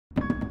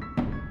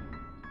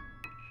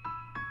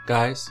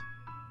Guys,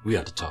 we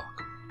have to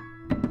talk.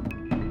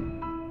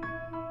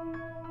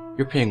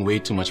 You're paying way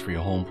too much for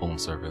your home phone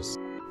service.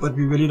 But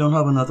we really don't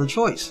have another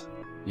choice.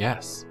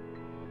 Yes,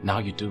 now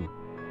you do.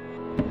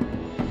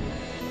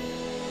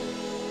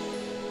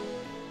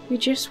 We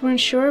just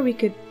weren't sure we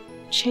could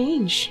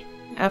change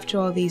after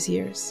all these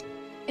years.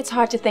 It's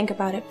hard to think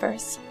about at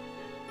first,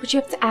 but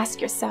you have to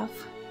ask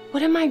yourself,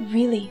 what am I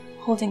really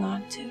holding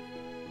on to?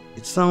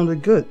 It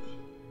sounded good.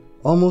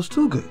 Almost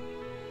too good.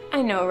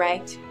 I know,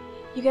 right?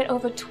 You get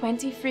over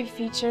 20 free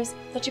features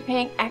that you're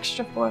paying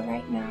extra for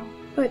right now.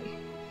 But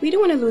we don't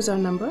want to lose our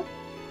number.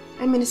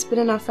 I mean, it's been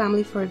in our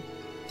family for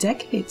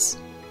decades.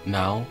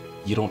 Now,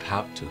 you don't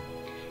have to.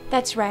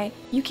 That's right.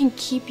 You can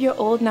keep your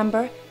old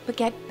number, but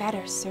get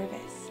better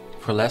service.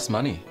 For less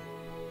money.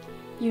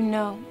 You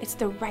know it's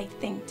the right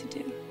thing to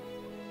do.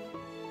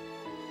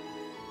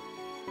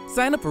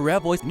 Sign up for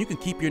REVOICE and you can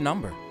keep your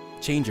number.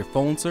 Change your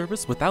phone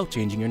service without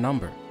changing your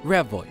number.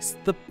 REVOICE,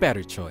 the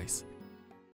better choice.